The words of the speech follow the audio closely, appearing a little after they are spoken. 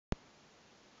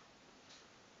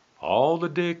All the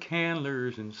dick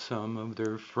handlers and some of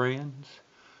their friends,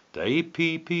 they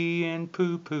pee-pee and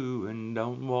poo-poo and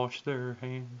don't wash their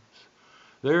hands.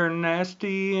 They're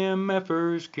nasty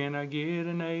MFers, can I get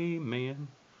an amen?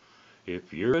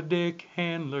 If you're a dick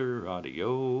handler,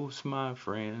 adios, my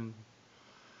friend.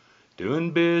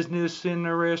 Doing business in the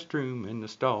restroom in the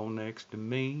stall next to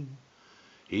me.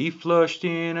 He flushed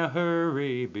in a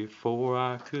hurry before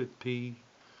I could pee.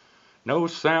 No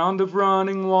sound of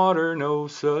running water, no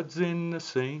suds in the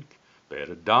sink. Bet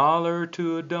 $1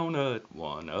 to a donut,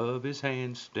 one of his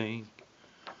hands stink.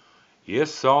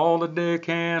 Yes, all the dick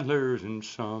handlers and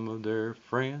some of their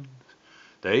friends,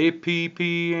 they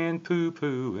pee-pee and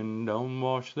poo-poo and don't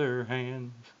wash their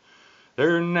hands.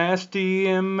 They're nasty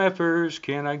MFers,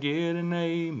 can I get an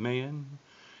amen?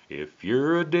 If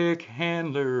you're a dick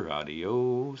handler,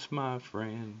 adios, my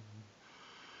friend.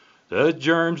 The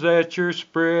germs that you're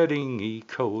spreading, E.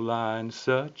 coli and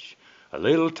such, a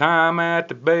little time at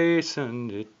the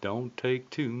basin, it don't take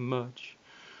too much.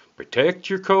 Protect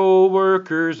your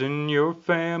co-workers and your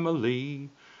family.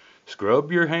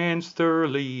 Scrub your hands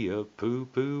thoroughly of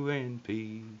poo-poo and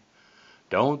pee.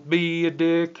 Don't be a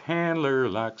dick handler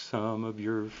like some of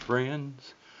your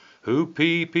friends who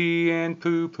pee-pee and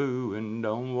poo-poo and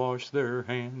don't wash their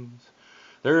hands.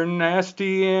 They're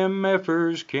nasty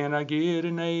MFers, can I get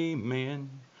an amen?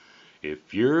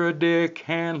 If you're a dick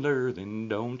handler, then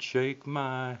don't shake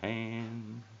my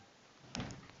hand.